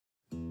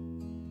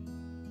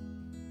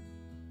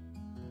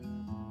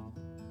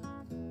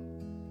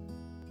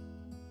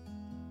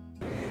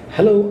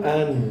Hello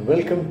and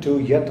welcome to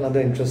yet another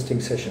interesting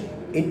session.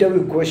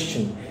 Interview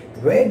question: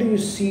 where do you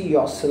see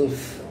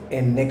yourself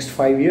in next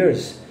 5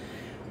 years?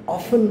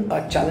 Often a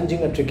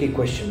challenging and tricky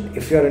question.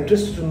 If you are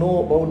interested to know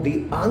about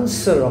the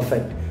answer of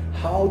it,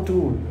 how to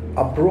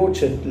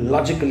approach it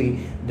logically,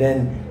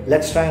 then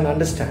let's try and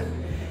understand.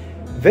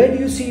 Where do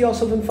you see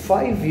yourself in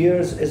 5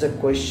 years is a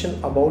question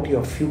about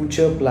your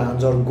future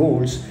plans or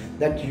goals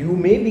that you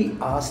may be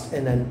asked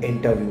in an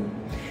interview.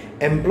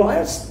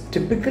 Employers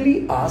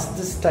typically ask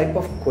this type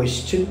of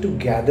question to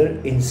gather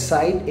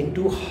insight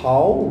into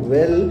how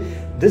well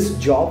this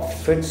job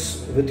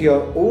fits with your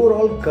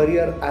overall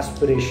career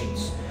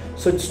aspirations.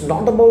 So it's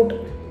not about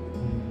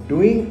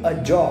doing a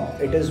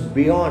job, it is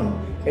beyond.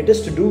 It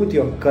is to do with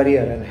your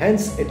career, and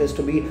hence it is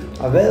to be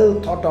a well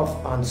thought of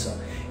answer.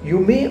 You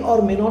may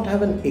or may not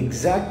have an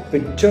exact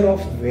picture of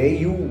where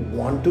you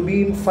want to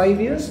be in 5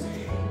 years.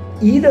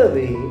 Either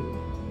way,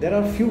 there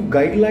are few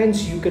guidelines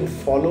you can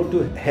follow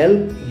to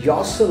help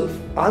yourself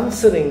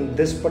answering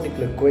this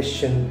particular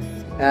question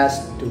as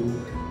to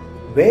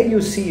where you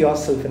see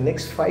yourself in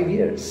next 5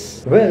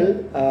 years.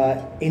 Well,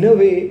 in a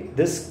way,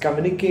 this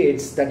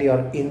communicates that your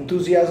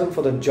enthusiasm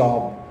for the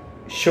job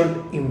should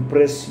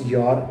impress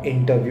your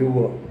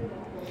interviewer.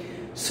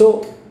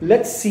 So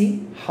let's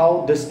see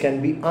how this can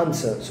be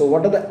answered. So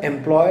what are the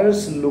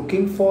employers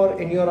looking for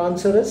in your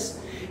answer is?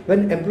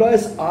 When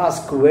employers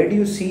ask where do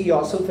you see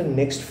yourself in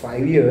next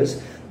 5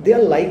 years, they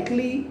are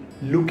likely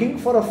looking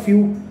for a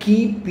few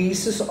key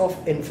pieces of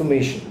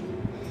information.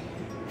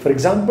 For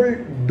example,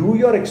 do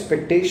your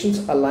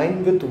expectations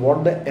align with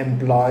what the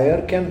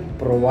employer can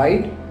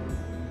provide?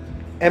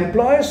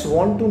 Employers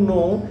want to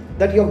know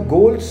that your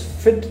goals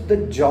fit the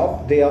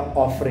job they are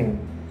offering.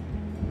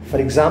 For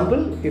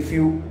example, if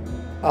you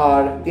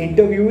are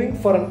interviewing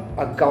for an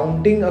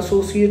accounting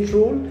associate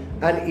role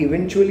and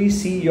eventually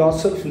see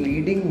yourself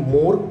leading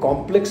more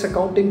complex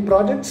accounting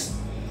projects,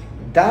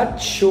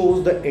 that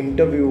shows the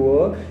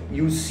interviewer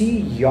you see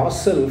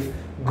yourself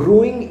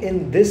growing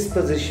in this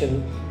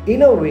position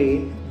in a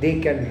way they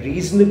can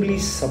reasonably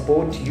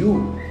support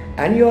you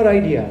and your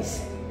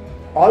ideas.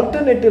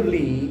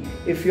 Alternatively,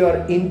 if you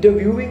are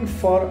interviewing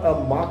for a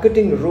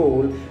marketing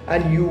role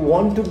and you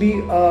want to be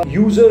a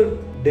user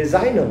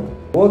designer,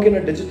 work in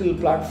a digital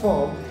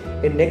platform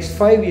in next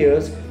 5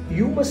 years,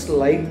 you most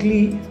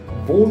likely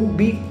won't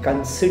be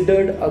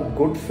considered a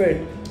good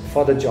fit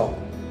for the job.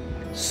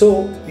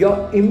 So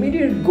your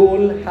immediate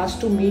goal has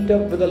to meet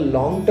up with the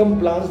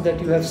long-term plans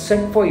that you have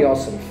set for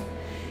yourself.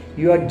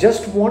 You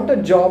just want a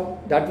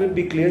job that will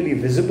be clearly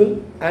visible,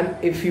 and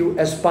if you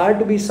aspire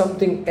to be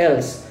something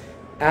else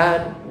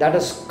and that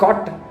is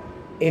caught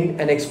in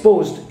and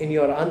exposed in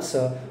your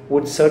answer,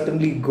 would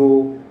certainly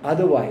go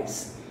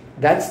otherwise.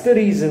 That's the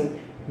reason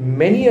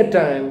many a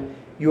time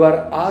you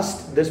are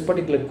asked this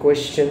particular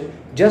question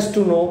just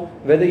to know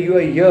whether you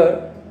are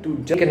here to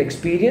just get an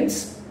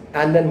experience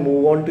and then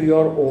move on to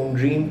your own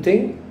dream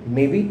thing,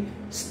 maybe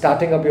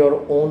starting up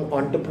your own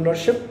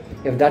entrepreneurship.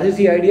 If that is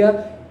the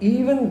idea,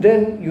 even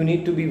then you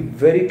need to be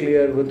very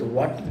clear with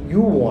what you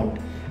want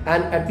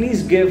and at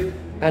least give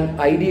an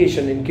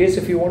ideation in case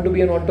if you want to be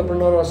an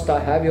entrepreneur or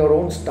have your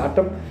own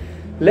startup.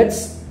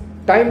 Let's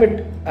time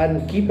it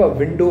and keep a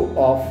window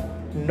of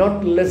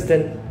not less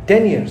than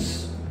 10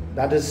 years.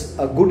 That is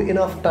a good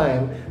enough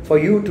time for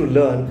you to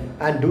learn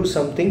and do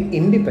something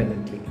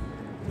independently.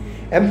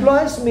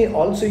 Employers may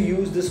also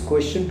use this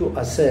question to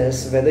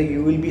assess whether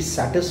you will be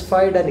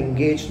satisfied and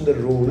engaged in the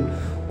role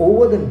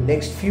over the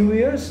next few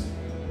years.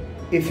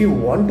 If you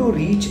want to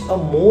reach a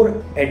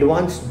more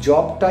advanced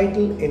job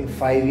title in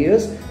 5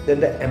 years,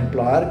 then the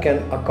employer can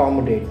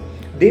accommodate.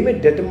 They may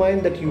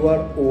determine that you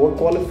are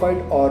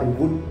overqualified or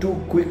would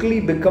too quickly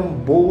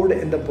become bored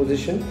in the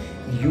position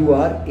you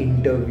are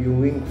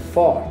interviewing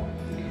for.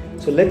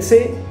 So let's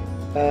say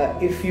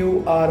if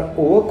you are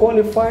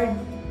overqualified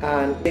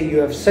and you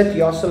have set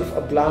yourself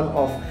a plan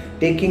of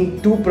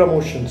taking 2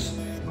 promotions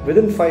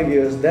within 5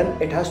 years, then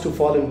it has to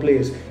fall in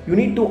place. You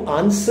need to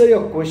answer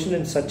your question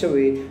in such a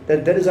way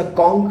that there is a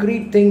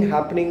concrete thing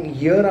happening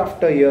year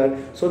after year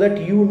so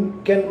that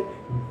you can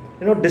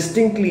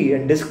distinctly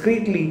and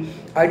discreetly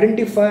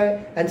identify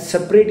and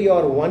separate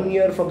your 1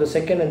 year from the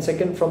second and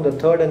second from the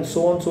third and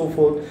so on and so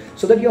forth,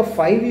 so that your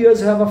 5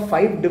 years have a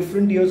 5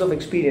 different years of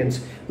experience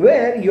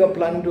where you are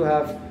planning to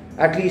have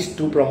at least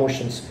 2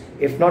 promotions,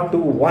 if not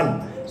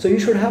 1. So you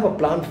should have a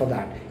plan for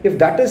that. If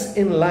that is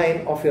in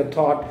line of your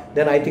thought,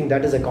 then I think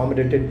that is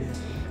accommodated.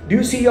 Do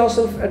you see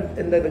yourself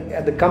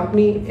at the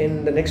company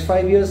in the next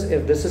 5 years?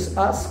 If this is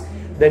asked,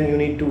 then you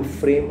need to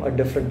frame a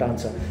different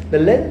answer. The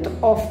length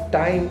of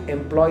time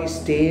employees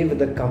stay with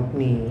the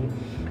company,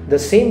 the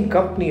same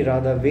company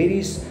rather,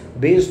 varies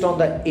based on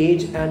the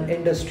age and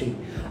industry.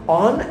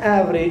 On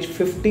average,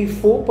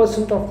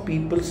 54% of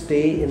people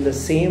stay in the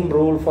same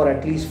role for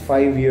at least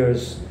 5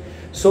 years.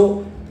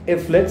 So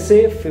if let's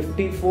say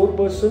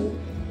 54%,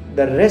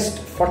 the rest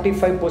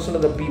 45%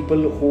 of the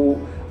people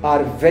who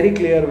are very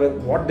clear with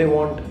what they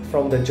want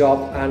from the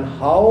job and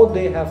how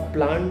they have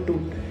planned to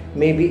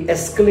maybe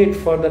escalate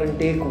further and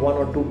take 1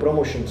 or 2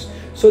 promotions.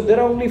 So there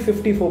are only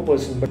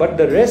 54%, but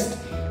the rest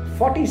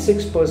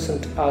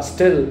 46% are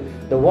still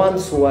the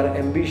ones who are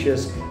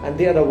ambitious, and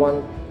they are the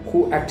one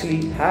who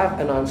actually have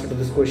an answer to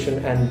this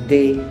question, and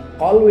they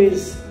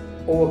always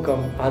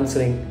overcome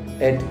answering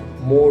it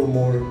more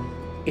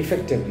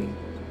effectively.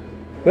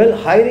 Well,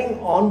 hiring,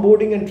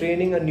 onboarding and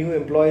training a new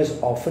employee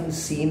is often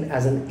seen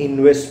as an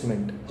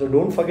investment. So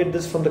don't forget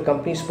this from the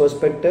company's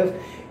perspective.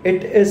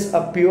 It is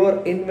a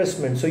pure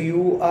investment. So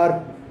you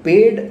are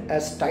paid a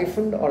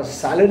stipend or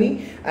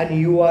salary, and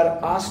you are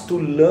asked to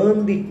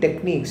learn the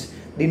techniques,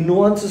 the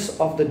nuances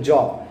of the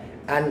job.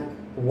 And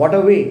what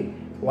a way,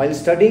 while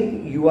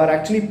studying, you are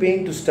actually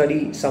paying to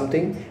study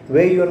something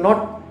where you are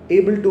not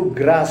able to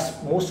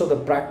grasp most of the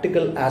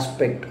practical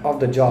aspect of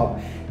the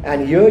job.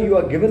 And here you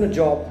are given a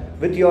job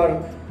with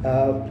your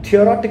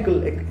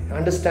theoretical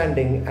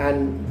understanding,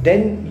 and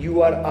then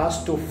you are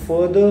asked to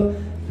further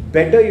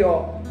better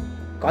your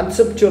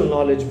conceptual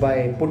knowledge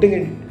by putting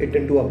it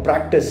into a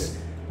practice,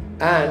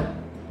 and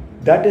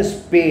that is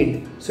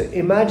paid. So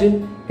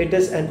imagine, it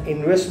is an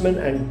investment,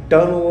 and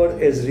turnover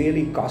is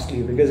really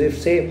costly, because if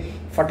say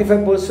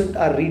 45%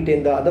 are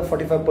retained, the other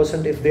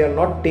 45%, if they are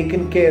not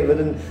taken care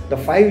within the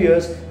 5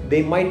 years,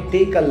 they might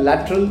take a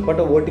lateral but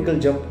a vertical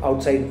jump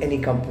outside any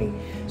company.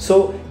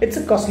 So it's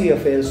a costly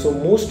affair. So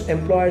most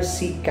employers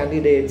seek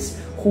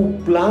candidates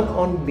who plan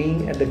on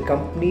being at the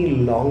company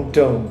long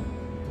term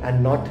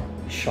and not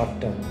short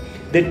term.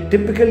 They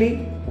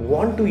typically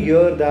want to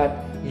hear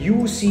that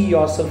you see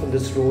yourself in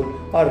this role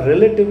or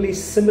relatively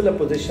similar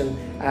position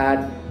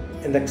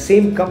in the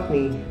same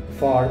company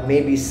for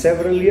maybe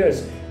several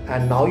years.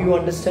 And now you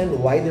understand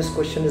why this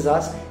question is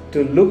asked,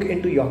 to look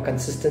into your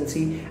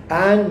consistency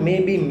and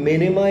maybe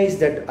minimize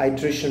that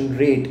attrition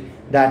rate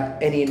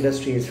that any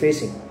industry is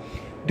facing.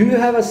 Do you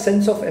have a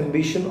sense of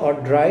ambition or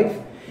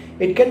drive?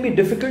 It can be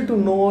difficult to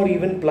know or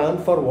even plan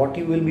for what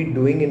you will be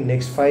doing in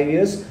next 5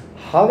 years.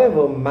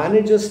 However,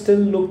 managers still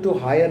look to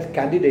hire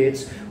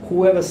candidates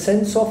who have a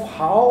sense of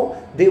how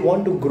they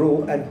want to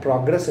grow and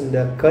progress in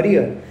their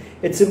career.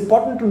 It's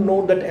important to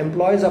note that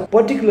employees are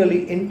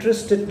particularly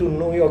interested to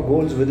know your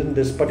goals within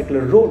this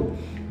particular role.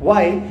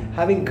 While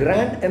having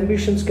grand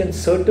ambitions can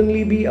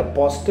certainly be a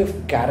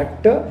positive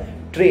character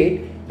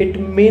trait, it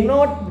may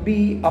not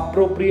be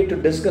appropriate to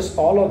discuss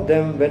all of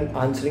them when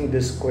answering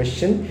this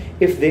question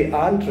if they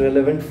aren't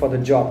relevant for the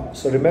job.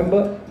 So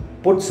remember,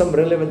 put some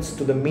relevance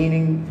to the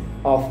meaning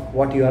of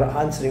what you are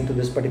answering to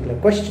this particular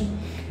question.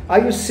 Are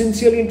you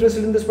sincerely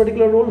interested in this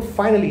particular role?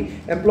 Finally,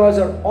 employers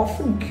are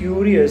often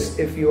curious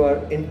if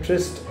your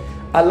interest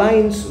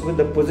aligns with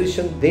the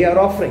position they are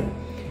offering.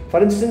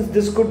 For instance,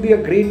 this could be a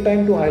great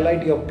time to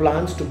highlight your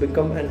plans to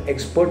become an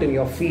expert in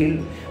your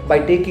field by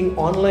taking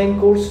online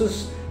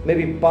courses,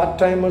 maybe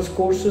part-timers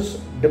courses,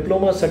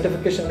 diploma,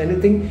 certification,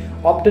 anything.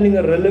 Obtaining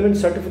a relevant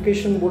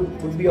certification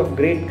would be of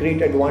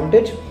great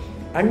advantage.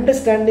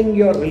 Understanding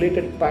your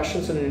related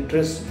passions and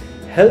interests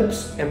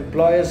helps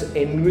employers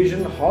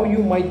envision how you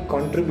might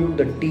contribute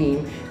the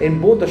team in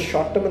both the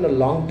short term and the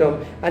long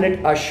term, and it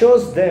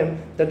assures them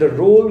that the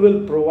role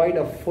will provide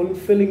a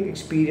fulfilling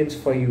experience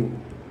for you.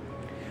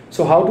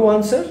 So how to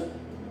answer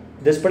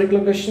this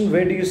particular question,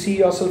 where do you see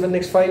yourself in the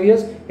next 5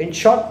 years? In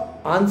short,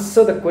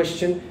 answer the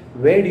question,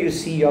 where do you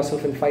see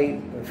yourself in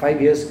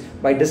five years,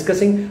 by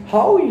discussing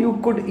how you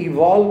could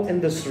evolve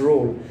in this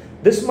role.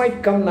 This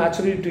might come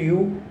naturally to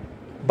you,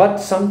 but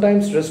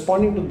sometimes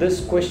responding to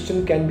this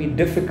question can be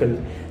difficult.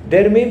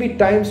 There may be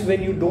times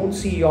when you don't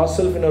see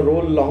yourself in a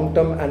role long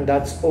term, and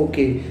that's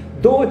okay,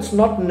 though it's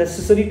not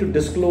necessary to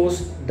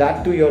disclose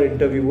that to your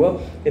interviewer.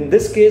 In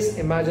this case,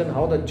 imagine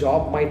how the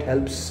job might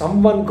help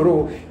someone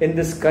grow in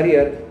this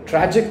career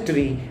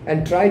trajectory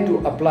and try to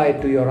apply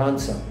it to your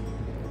answer.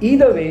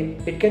 Either way,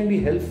 it can be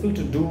helpful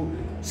to do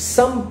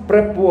some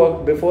prep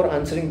work before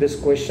answering this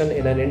question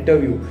in an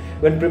interview.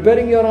 When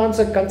preparing your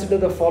answer, consider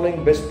the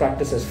following best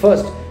practices.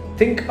 First,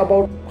 think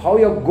about how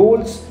your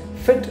goals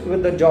fit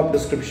with the job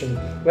description.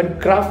 When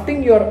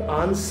crafting your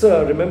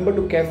answer, remember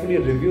to carefully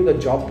review the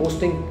job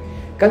posting.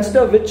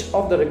 Consider which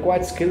of the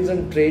required skills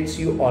and traits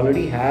you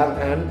already have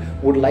and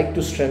would like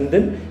to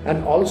strengthen,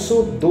 and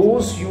also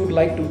those you would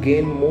like to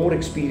gain more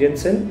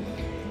experience in.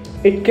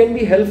 It can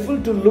be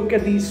helpful to look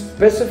at the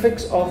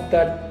specifics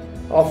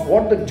of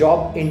what the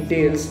job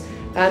entails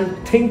and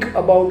think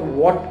about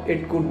what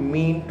it could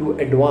mean to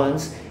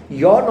advance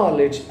your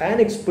knowledge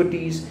and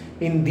expertise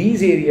in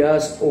these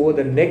areas over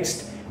the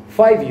next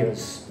 5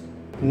 years.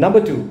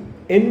 Number 2,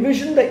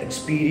 envision the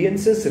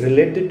experiences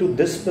related to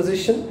this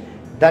position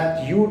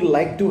that you would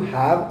like to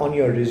have on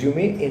your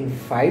resume in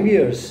 5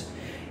 years.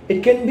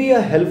 It can be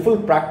a helpful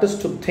practice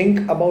to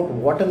think about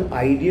what an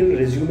ideal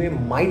resume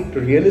might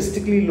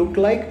realistically look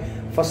like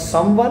for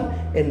someone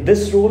in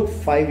this role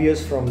 5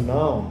 years from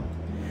now.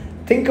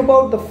 Think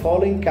about the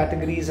following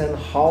categories and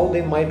how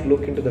they might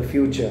look into the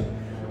future.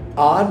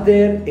 Are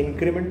there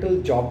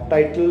incremental job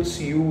titles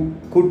you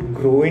could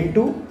grow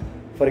into?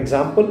 For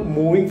example,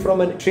 moving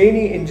from a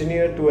trainee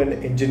engineer to an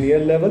engineer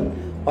level,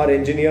 or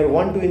engineer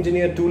 1 to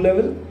engineer 2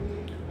 level?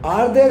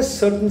 Are there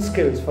certain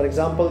skills, for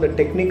example, the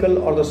technical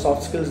or the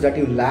soft skills that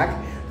you lack,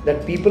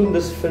 that people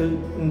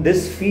in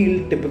this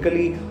field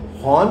typically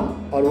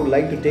on or would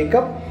like to take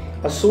up.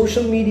 A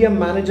social media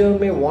manager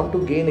may want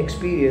to gain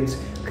experience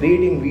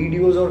creating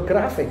videos or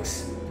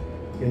graphics.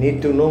 You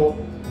need to know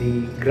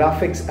the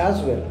graphics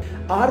as well.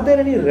 Are there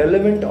any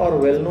relevant or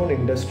well-known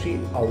industry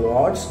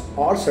awards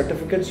or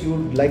certificates you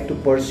would like to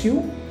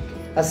pursue?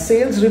 A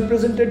sales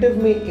representative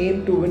may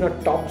aim to win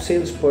a top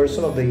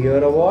salesperson of the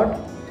year award.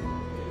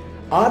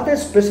 Are there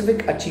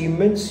specific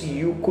achievements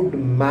you could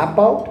map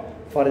out?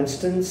 For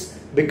instance,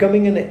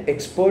 becoming an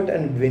expert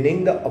and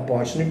winning the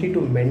opportunity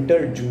to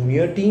mentor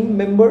junior team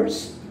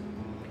members?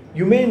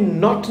 You may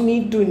not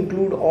need to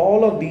include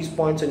all of these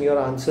points in your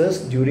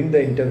answers during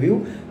the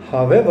interview.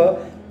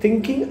 However,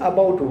 thinking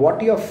about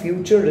what your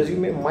future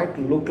resume might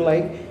look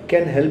like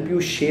can help you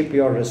shape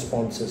your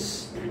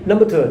responses.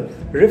 Number third,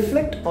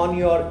 reflect on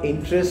your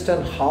interest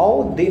and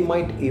how they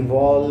might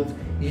evolve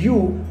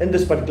you in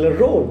this particular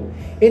role.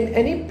 In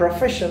any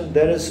profession,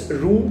 there is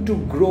room to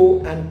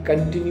grow and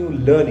continue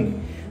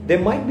learning. There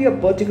might be a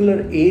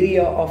particular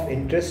area of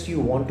interest you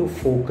want to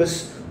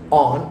focus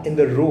on in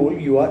the role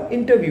you are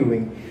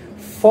interviewing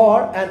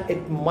for, and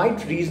it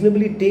might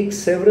reasonably take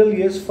several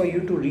years for you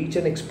to reach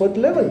an expert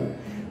level.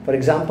 For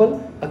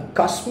example, a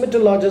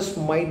cosmetologist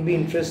might be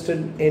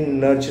interested in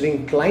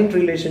nurturing client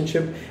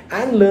relationship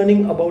and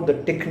learning about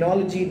the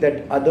technology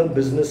that other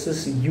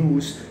businesses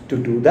use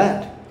to do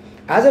that.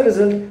 As a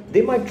result,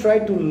 they might try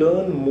to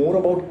learn more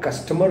about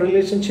customer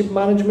relationship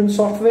management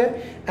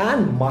software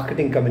and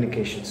marketing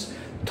communications.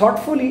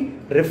 Thoughtfully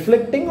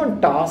reflecting on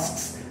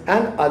tasks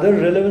and other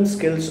relevant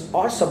skills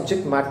or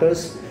subject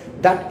matters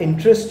that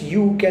interest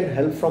you can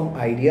help from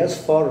ideas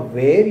for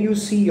where you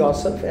see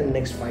yourself in the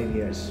next 5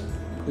 years.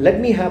 Let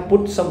me have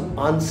put some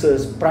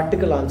answers,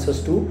 practical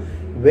answers to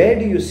where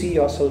do you see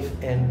yourself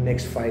in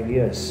next 5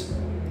 years.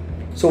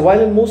 So while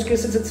in most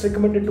cases it's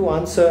recommended to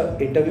answer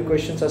interview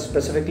questions as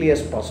specifically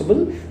as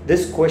possible,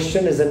 this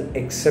question is an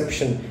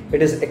exception.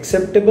 It is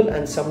acceptable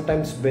and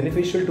sometimes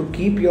beneficial to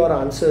keep your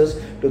answers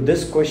to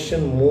this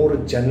question more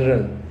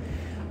general.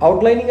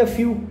 Outlining a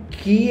few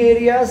key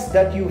areas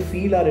that you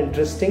feel are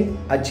interesting,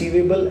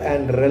 achievable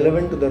and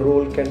relevant to the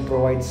role can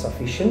provide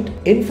sufficient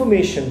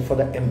information for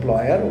the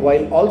employer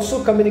while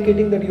also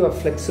communicating that you are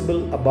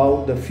flexible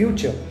about the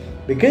future,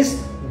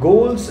 because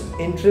goals,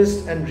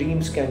 interests and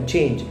dreams can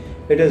change.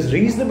 It is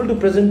reasonable to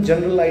present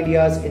general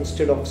ideas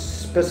instead of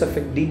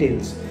specific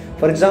details.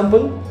 For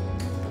example,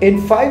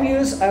 in 5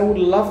 years, I would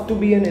love to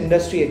be an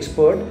industry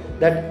expert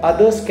that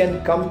others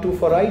can come to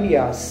for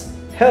ideas,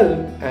 help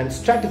and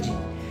strategy.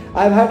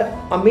 I've had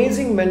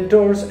amazing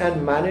mentors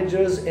and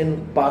managers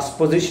in past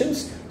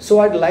positions, so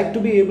I'd like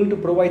to be able to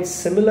provide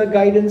similar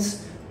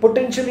guidance,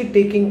 potentially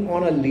taking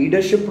on a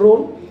leadership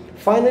role.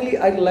 Finally,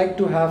 I'd like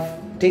to have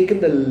taken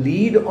the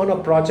lead on a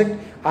project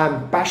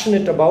I'm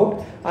passionate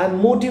about.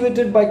 I'm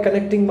motivated by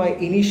connecting my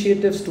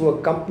initiatives to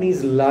a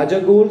company's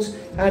larger goals,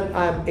 and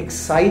I'm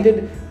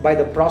excited by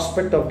the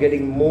prospect of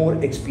getting more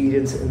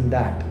experience in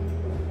that.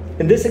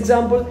 In this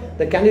example,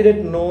 the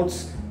candidate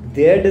notes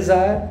their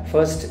desire.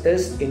 First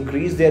is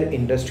increase their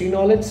industry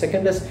knowledge,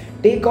 second is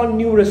take on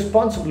new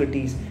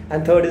responsibilities,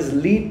 and third is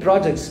lead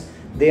projects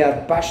they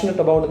are passionate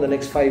about in the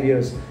next 5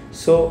 years.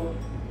 So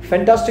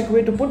fantastic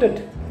way to put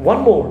it.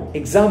 One more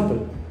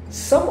example.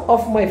 Some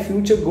of my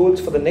future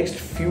goals for the next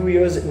few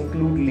years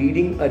include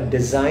leading a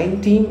design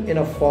team in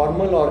a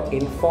formal or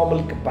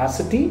informal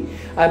capacity.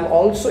 I'm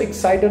also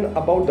excited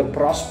about the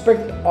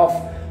prospect of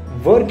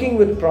working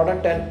with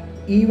product and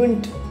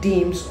event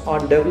teams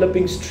on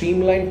developing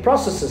streamlined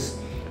processes.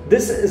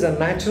 This is a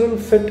natural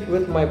fit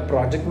with my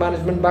project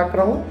management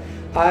background.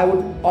 I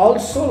would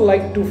also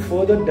like to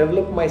further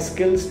develop my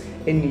skills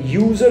in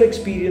user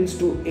experience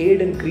to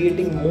aid in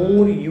creating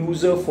more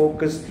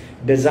user-focused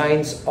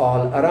designs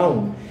all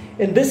around.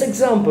 In this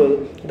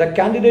example, the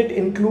candidate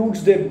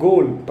includes their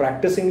goal,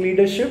 practicing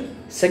leadership,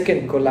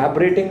 second,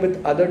 collaborating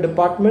with other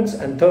departments,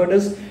 and third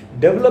is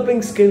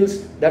developing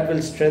skills that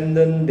will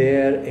strengthen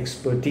their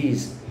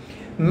expertise.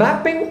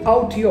 Mapping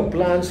out your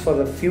plans for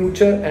the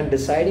future and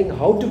deciding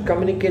how to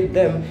communicate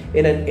them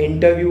in an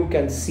interview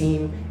can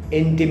seem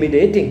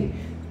intimidating.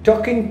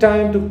 Taking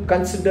time to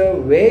consider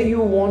where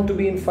you want to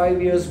be in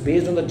 5 years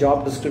based on the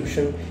job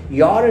description,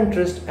 your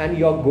interest and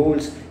your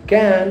goals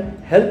can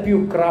help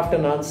you craft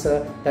an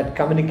answer that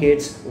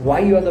communicates why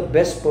you are the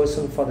best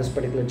person for this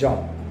particular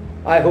job.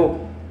 I hope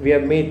we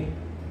have made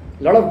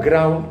a lot of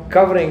ground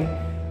covering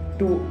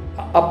to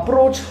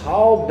approach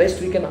how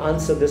best we can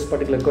answer this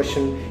particular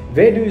question.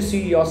 Where do you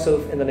see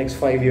yourself in the next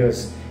 5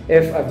 years?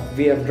 If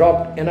we have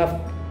dropped enough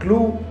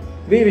clue,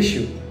 we wish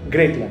you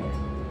great luck.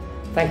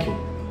 Thank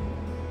you.